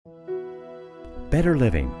Better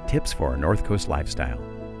living, tips for a North Coast lifestyle.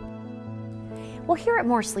 Well, here at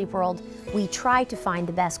SleepWorld, we try to find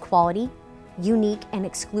the best quality, unique, and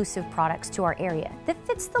exclusive products to our area that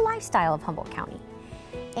fits the lifestyle of Humboldt County.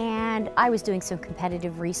 And I was doing some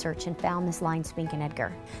competitive research and found this line, Spink and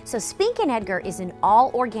Edgar. So Spink and Edgar is an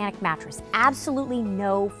all-organic mattress, absolutely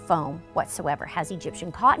no foam whatsoever. Has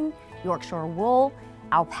Egyptian cotton, Yorkshire wool,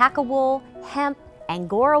 alpaca wool, hemp,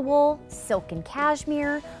 Angora wool, silk and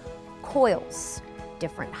cashmere, coils,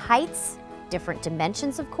 different heights, different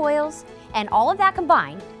dimensions of coils, and all of that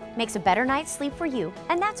combined makes a better night's sleep for you,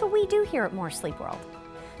 and that's what we do here at SleepWorld.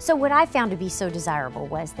 So what I found to be so desirable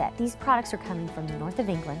was that these products are coming from the north of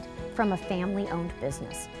England, from a family-owned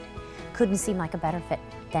business. Couldn't seem like a better fit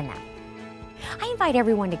than that. I invite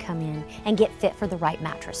everyone to come in and get fit for the right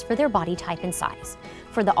mattress for their body type and size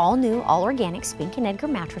for the all-new, all-organic Spink and Edgar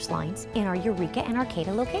mattress lines in our Eureka and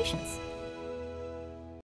Arcata locations.